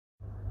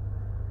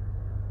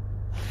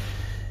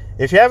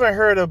If you haven't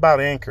heard about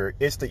Anchor,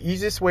 it's the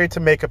easiest way to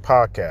make a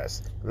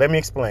podcast. Let me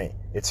explain.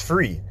 It's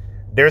free.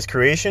 There's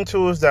creation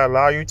tools that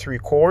allow you to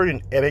record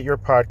and edit your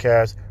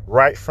podcast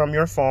right from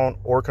your phone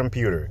or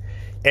computer.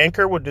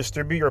 Anchor will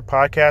distribute your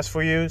podcast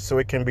for you so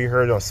it can be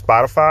heard on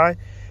Spotify,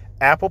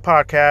 Apple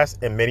Podcasts,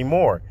 and many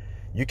more.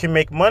 You can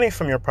make money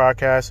from your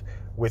podcast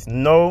with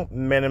no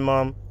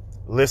minimum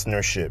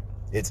listenership.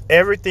 It's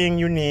everything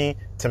you need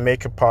to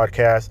make a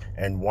podcast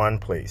in one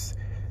place.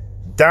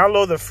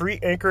 Download the free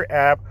Anchor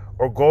app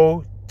or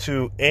go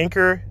to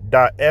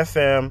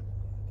anchor.fm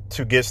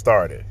to get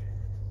started.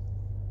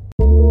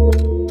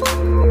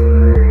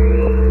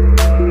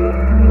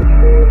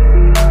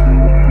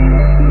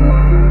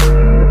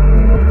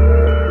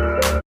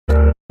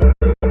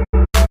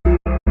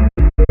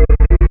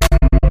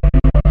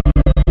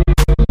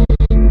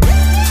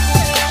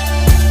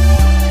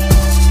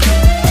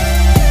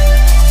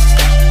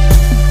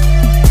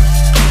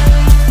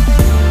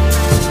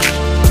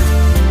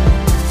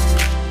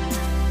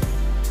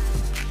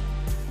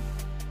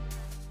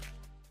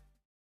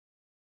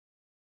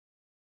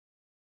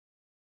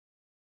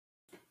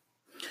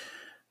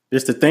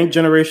 It's the Think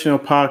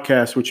Generational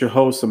podcast with your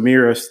host,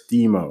 Amir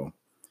Estimo.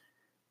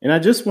 And I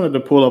just wanted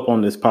to pull up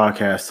on this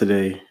podcast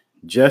today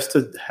just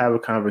to have a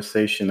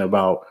conversation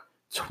about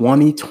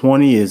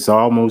 2020 is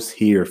almost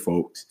here,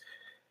 folks.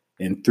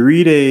 In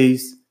 3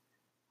 days,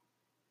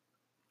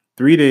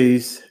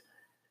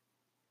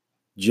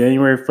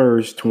 January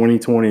 1st,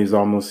 2020 is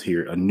almost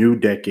here. A new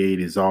decade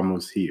is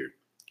almost here.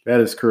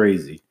 That is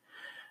crazy.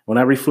 When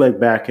I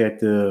reflect back at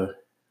the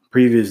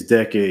previous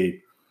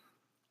decade,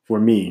 for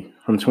me,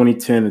 from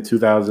 2010 to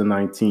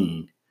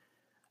 2019,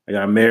 I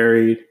got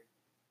married,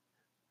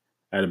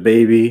 had a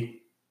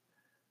baby,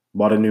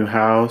 bought a new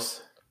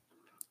house.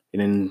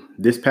 And in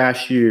this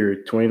past year,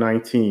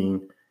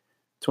 2018,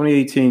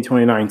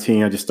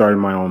 2019, I just started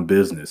my own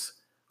business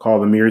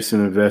called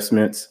Amirson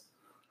Investments.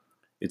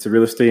 It's a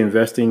real estate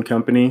investing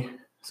company.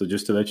 So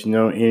just to let you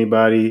know,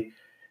 anybody,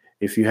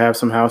 if you have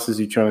some houses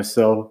you're trying to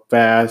sell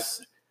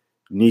fast,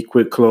 need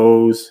quick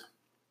close,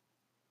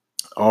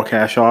 all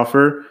cash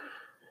offer,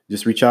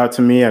 just reach out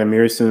to me at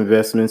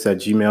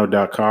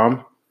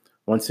amirsoninvestments@gmail.com.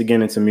 Once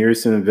again, it's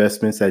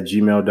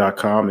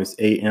amirsoninvestments@gmail.com. It's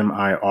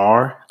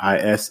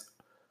AMIRISON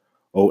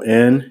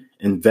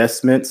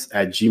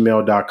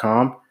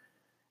investments@gmail.com.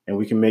 And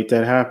we can make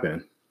that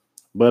happen.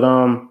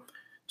 But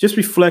just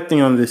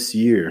reflecting on this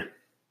year,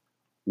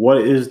 what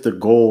is the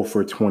goal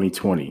for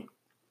 2020?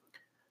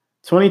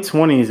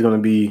 2020 is going to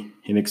be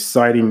an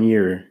exciting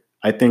year,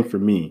 I think, for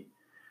me.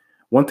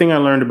 One thing I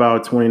learned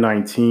about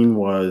 2019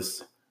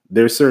 was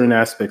there's certain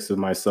aspects of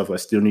myself I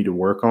still need to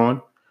work on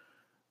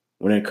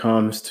when it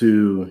comes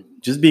to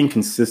just being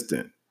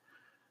consistent.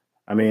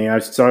 I mean, I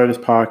started this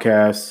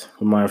podcast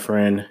with my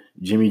friend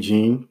Jimmy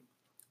Jean,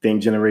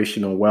 Think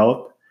Generational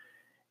Wealth,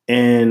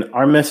 and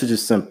our message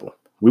is simple.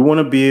 We want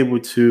to be able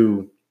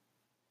to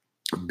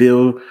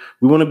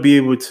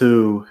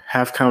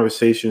have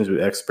conversations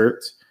with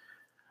experts,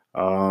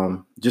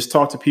 just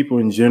talk to people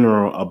in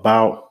general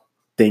about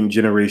Think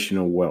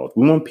Generational Wealth.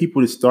 We want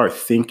people to start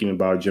thinking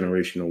about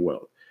generational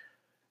wealth.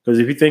 Because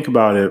if you think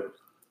about it,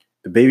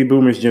 the baby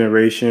boomers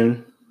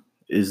generation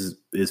is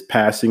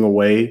passing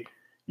away.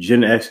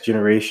 Gen X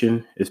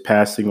generation is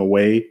passing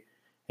away.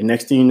 And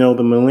next thing you know,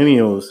 the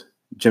millennials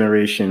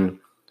generation,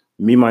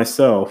 me,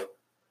 myself,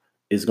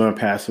 is going to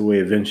pass away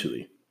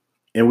eventually.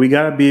 And we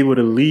got to be able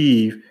to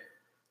leave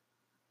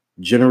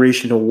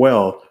generational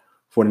wealth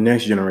for the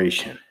next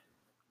generation.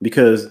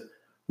 Because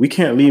we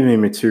can't leave any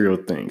material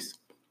things.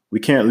 We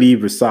can't leave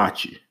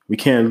Versace. We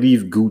can't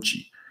leave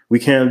Gucci. We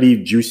can't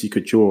leave Juicy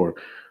Couture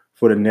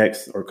for the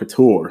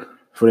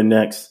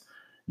next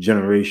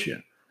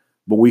generation.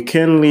 But we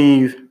can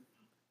leave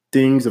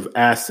things of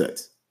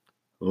assets,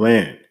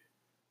 land,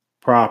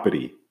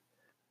 property,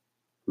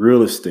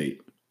 real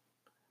estate,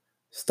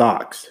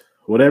 stocks,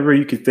 whatever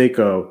you could think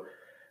of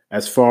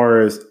as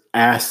far as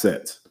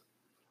assets.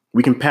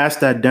 We can pass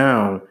that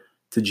down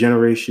to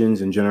generations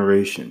and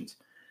generations.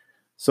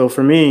 So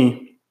for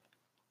me,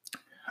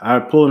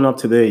 I'm pulling up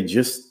today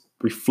just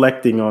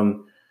reflecting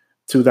on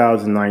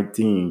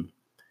 2019.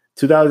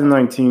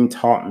 2019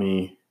 taught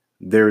me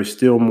there is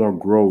still more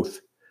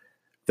growth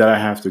that I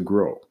have to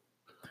grow.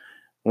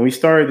 When we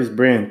started this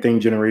brand,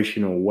 Think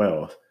Generational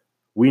Wealth,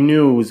 we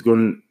knew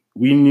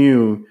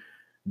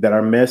that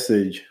our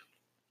message,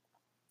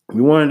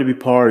 we wanted to be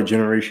part of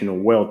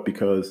generational wealth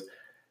because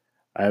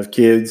I have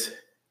kids,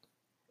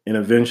 and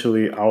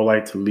eventually I would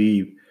like to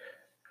leave,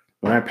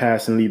 when I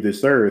pass and leave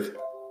this earth,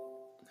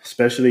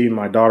 especially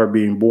my daughter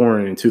being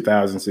born in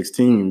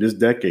 2016, this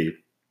decade,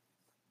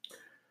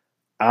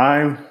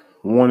 I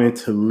wanted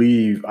to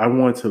leave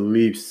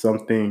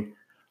something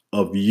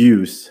of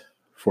use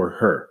for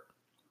her.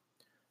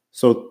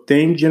 So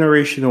Think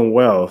Generational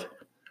Wealth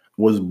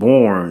was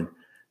born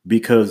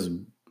because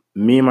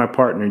me and my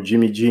partner,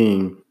 Jimmy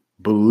Jean,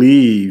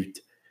 believed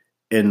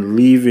in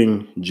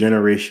leaving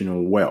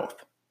generational wealth.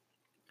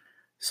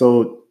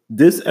 So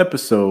this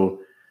episode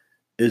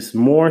is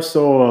more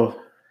so of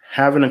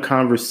having a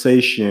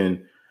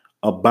conversation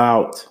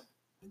about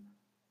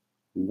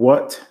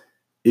What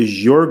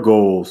is your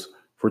goals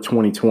for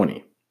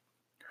 2020?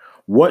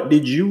 What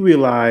did you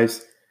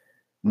realize,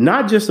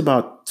 not just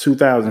about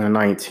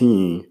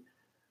 2019,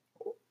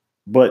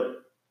 but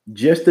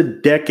just a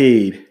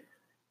decade,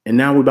 and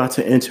now we're about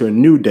to enter a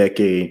new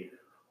decade?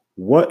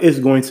 What is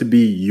going to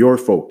be your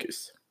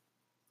focus?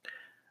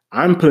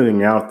 I'm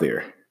putting it out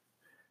there.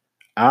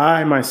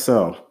 I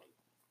myself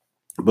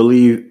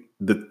believe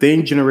the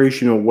Think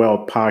Generational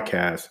Wealth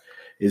podcast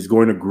is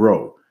going to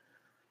grow.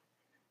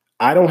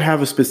 I don't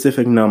have a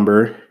specific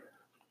number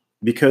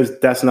because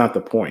that's not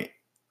the point.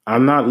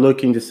 I'm not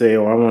looking to say,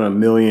 oh, I want 1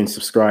 million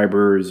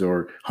subscribers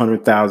or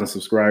 100,000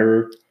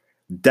 subscribers.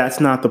 That's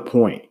not the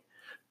point.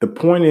 The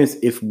point is,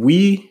 if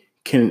we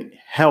can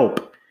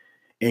help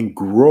and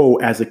grow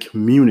as a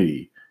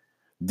community,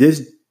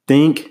 this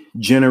Think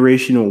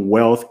Generational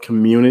Wealth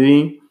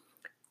community,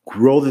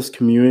 grow this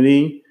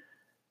community.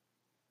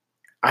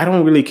 I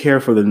don't really care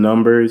for the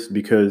numbers,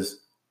 because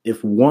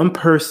if one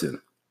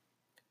person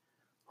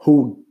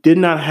who did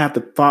not have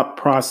the thought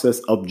process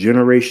of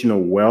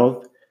generational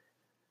wealth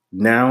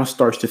now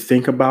starts to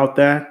think about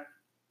that,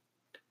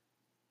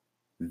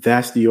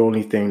 that's the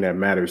only thing that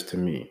matters to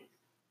me.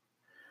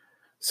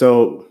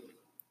 So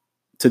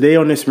today,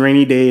 on this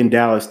rainy day in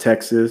Dallas,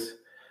 Texas,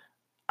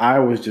 I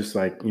was just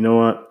like, you know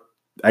what?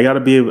 We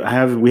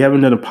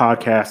haven't done a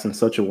podcast in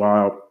such a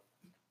while.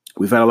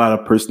 We've had a lot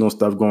of personal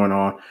stuff going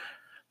on,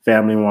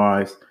 family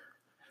wise,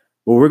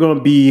 but we're going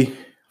to be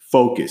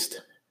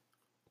focused.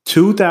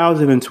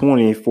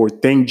 2020 for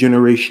Think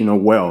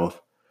Generational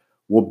Wealth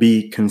will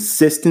be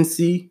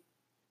consistency,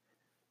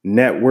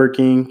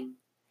 networking,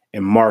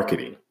 and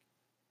marketing.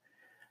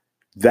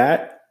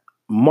 That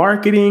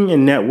marketing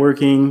and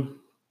networking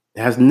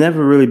has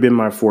never really been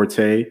my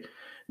forte,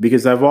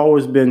 because I've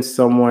always been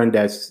someone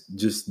that's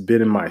just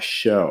been in my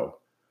shell.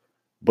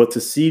 But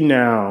to see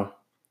now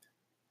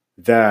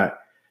that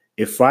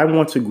if I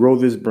want to grow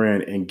this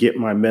brand and get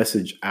my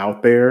message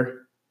out there,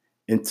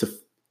 and to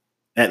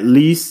at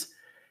least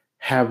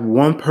have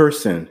one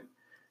person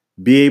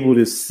be able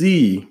to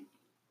see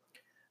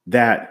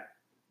that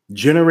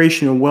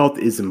generational wealth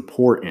is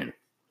important.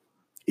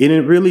 And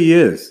it really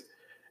is,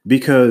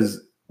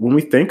 because when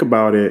we think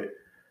about it,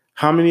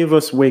 how many of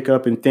us wake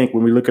up and think,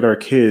 when we look at our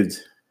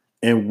kids,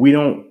 and we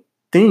don't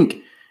think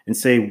and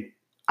say,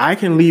 I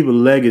can leave a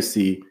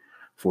legacy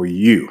for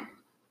you?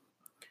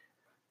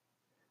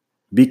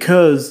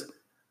 Because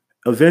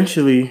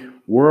eventually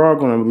we're all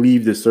going to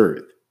leave this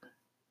earth.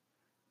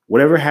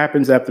 Whatever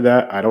happens after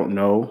that, I don't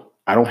know.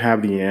 I don't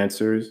have the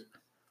answers.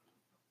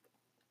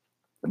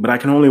 But I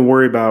can only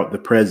worry about the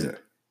present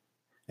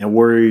and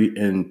worry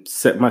and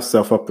set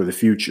myself up for the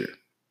future.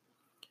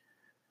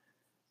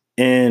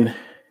 And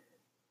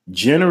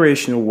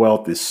generational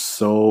wealth is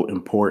so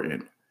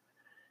important.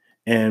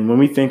 And when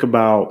we think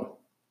about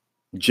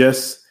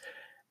just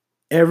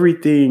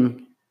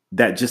everything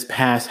that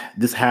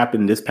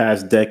happened this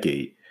past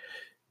decade,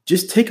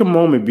 just take a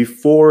moment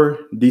before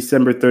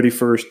December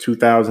 31st,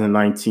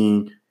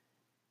 2019,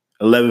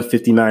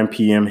 11:59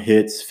 p.m.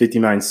 hits,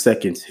 59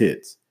 seconds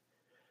hits.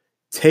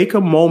 Take a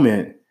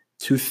moment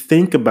to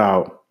think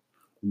about,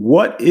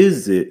 what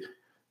is it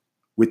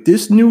with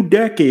this new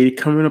decade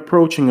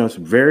approaching us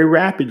very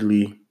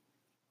rapidly?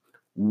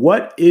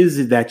 What is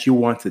it that you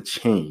want to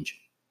change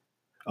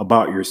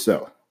about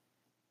yourself?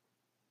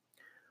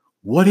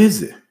 What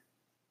is it?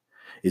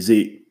 Is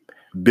it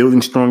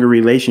building stronger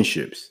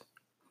relationships?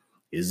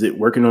 Is it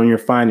working on your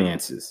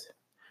finances?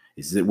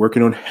 Is it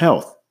working on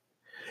health?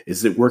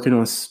 Is it working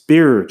on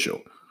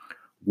spiritual?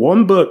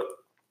 One book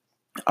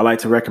I like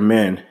to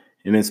recommend,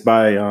 and it's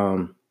by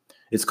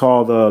it's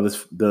called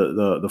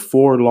the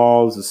Four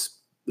Laws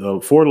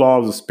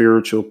of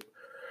Spiritual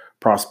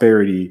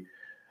Prosperity.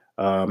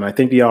 I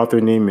think the author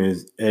name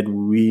is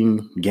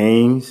Edwin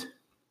Gaines.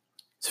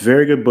 It's a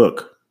very good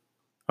book.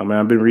 I mean,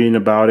 I've been reading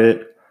about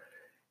it,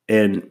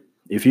 and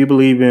if you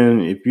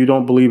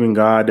don't believe in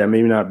God, that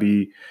may not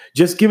be.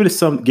 Just give it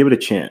a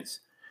chance,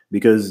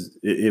 because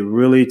it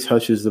really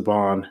touches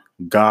upon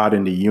God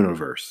and the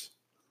universe.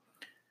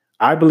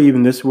 I believe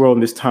in this world,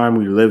 in this time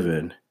we live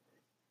in,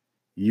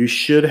 you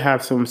should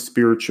have some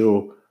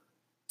spiritual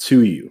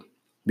to you,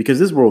 because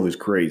this world is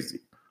crazy,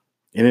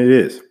 and it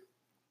is.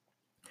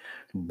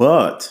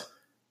 But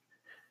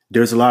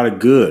there's a lot of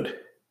good.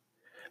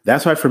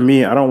 That's why, for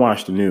me, I don't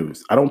watch the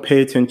news. I don't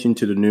pay attention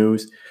to the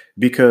news,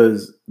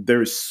 because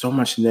there's so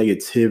much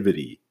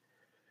negativity.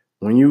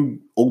 When you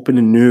open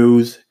the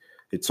news,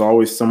 it's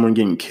always someone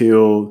getting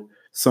killed,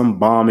 some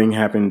bombing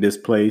happened in this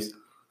place.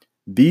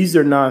 These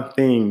are not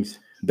things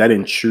that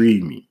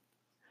intrigue me.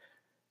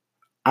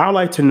 I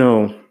like to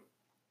know,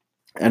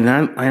 and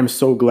I am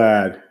so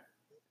glad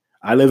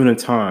I live in a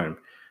time,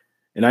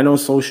 and I know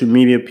social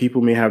media,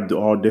 people may have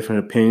all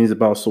different opinions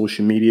about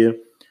social media,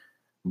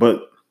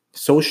 but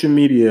social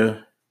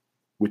media,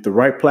 with the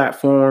right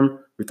platform,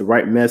 with the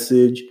right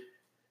message,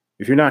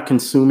 if you're not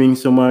consuming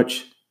so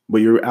much,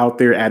 but you're out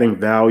there adding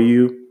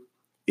value,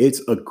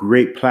 it's a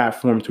great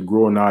platform to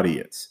grow an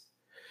audience.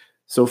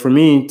 So for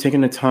me,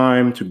 taking the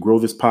time to grow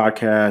this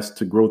podcast,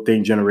 to grow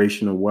Think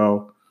Generational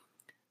Wealth,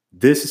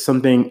 This is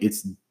something,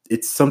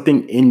 it's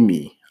something in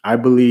me. I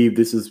believe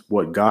this is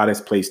what God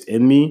has placed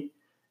in me,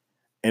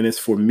 and it's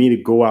for me to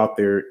go out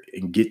there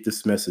and get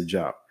this message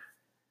out.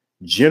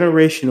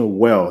 Generational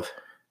wealth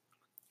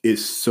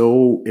is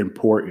so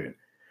important.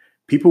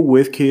 People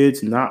with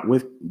kids,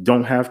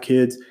 don't have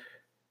kids.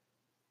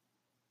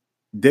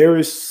 There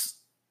is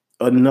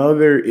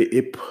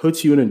it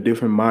puts you in a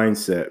different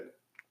mindset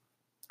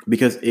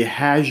because it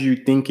has you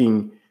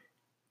thinking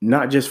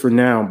not just for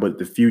now, but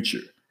the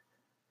future.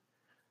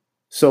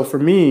 So for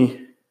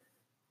me,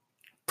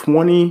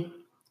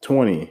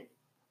 2020,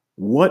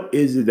 what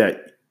is it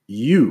that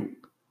you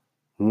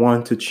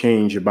want to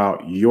change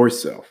about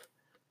yourself?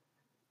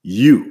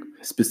 You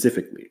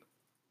specifically.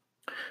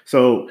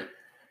 So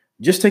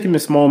just taking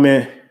this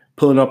moment,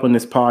 pulling up on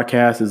this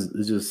podcast is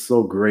just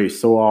so great,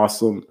 so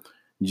awesome.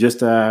 Just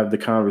to have the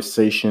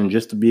conversation,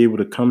 just to be able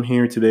to come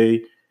here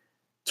today,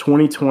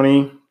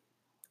 2020,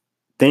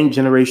 Think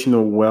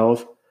Generational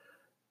Wealth.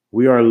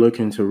 We are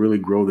looking to really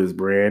grow this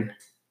brand.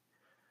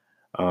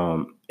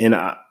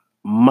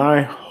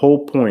 My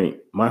whole point,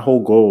 my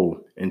whole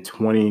goal in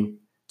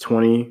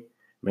 2020,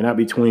 may not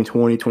be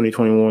 2020,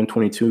 2021,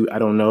 22, I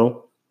don't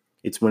know.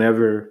 It's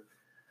whenever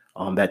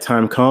that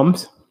time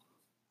comes.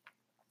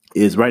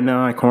 Is right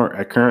now I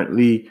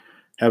currently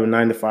have a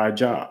 9-to-5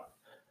 job.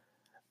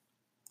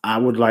 I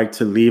would like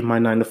to leave my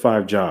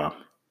 9-to-5 job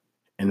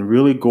and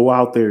really go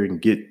out there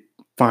and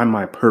find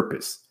my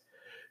purpose,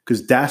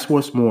 because that's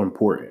what's more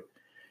important,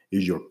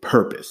 is your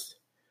purpose.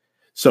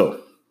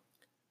 So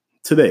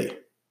today,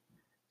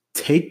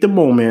 take the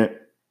moment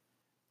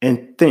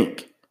and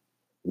think,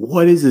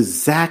 what is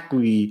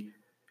exactly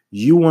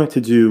you want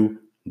to do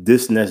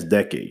this next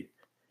decade?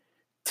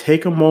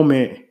 Take a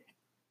moment,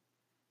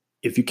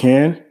 if you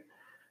can,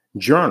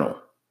 journal.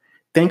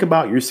 Think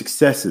about your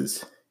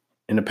successes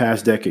in the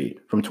past decade,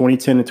 from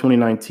 2010 to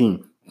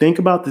 2019. Think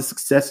about the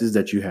successes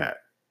that you had.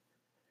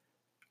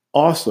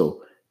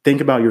 Also, think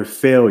about your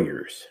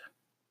failures.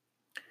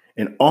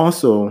 And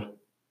also,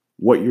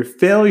 what your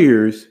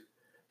failures,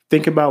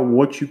 think about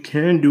what you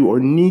can do or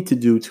need to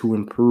do to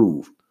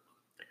improve.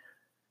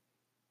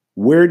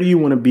 Where do you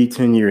want to be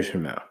 10 years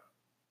from now?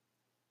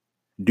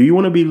 Do you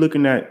want to be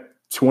looking at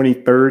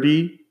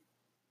 2030?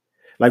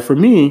 Like for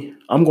me,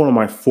 I'm going on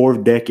my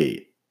fourth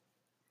decade.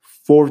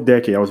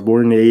 I was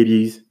born in the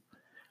 80s,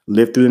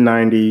 lived through the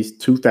 90s,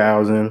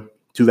 2000,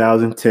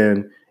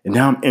 2010, and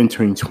now I'm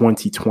entering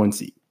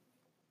 2020.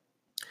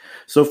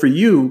 So for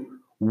you,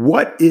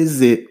 what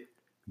is it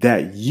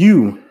that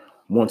you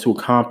want to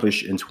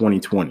accomplish in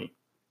 2020?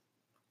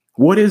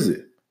 What is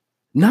it?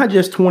 Not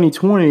just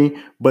 2020,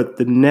 but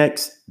the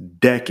next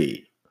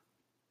decade.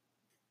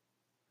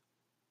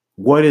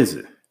 What is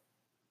it?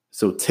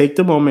 So take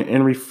the moment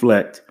and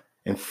reflect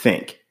and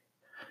think.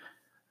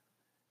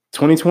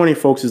 2020,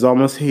 folks, is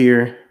almost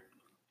here.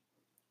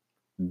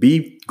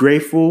 Be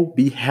grateful,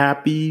 be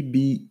happy,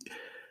 be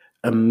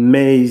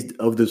amazed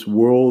of this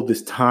world,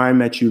 this time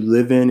that you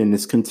live in, and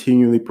it's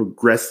continually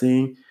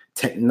progressing.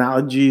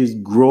 Technology is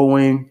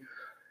growing.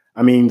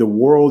 I mean, the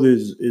world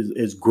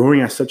is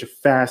growing at such a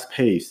fast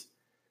pace.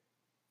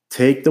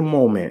 Take the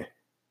moment.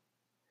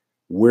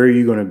 Where are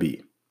you going to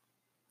be?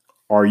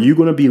 Are you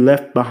going to be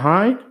left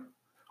behind,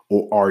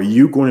 or are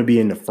you going to be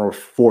in the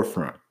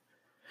forefront?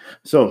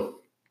 So,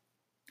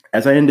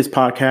 as I end this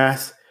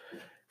podcast,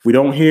 if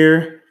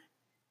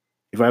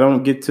I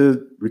don't get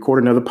to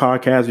record another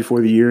podcast before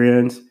the year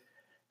ends,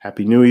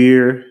 Happy New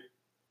Year.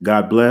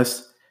 God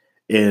bless.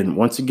 And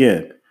once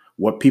again,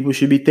 what people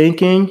should be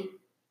thinking,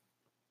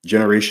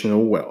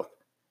 generational wealth.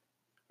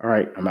 All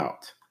right, I'm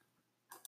out.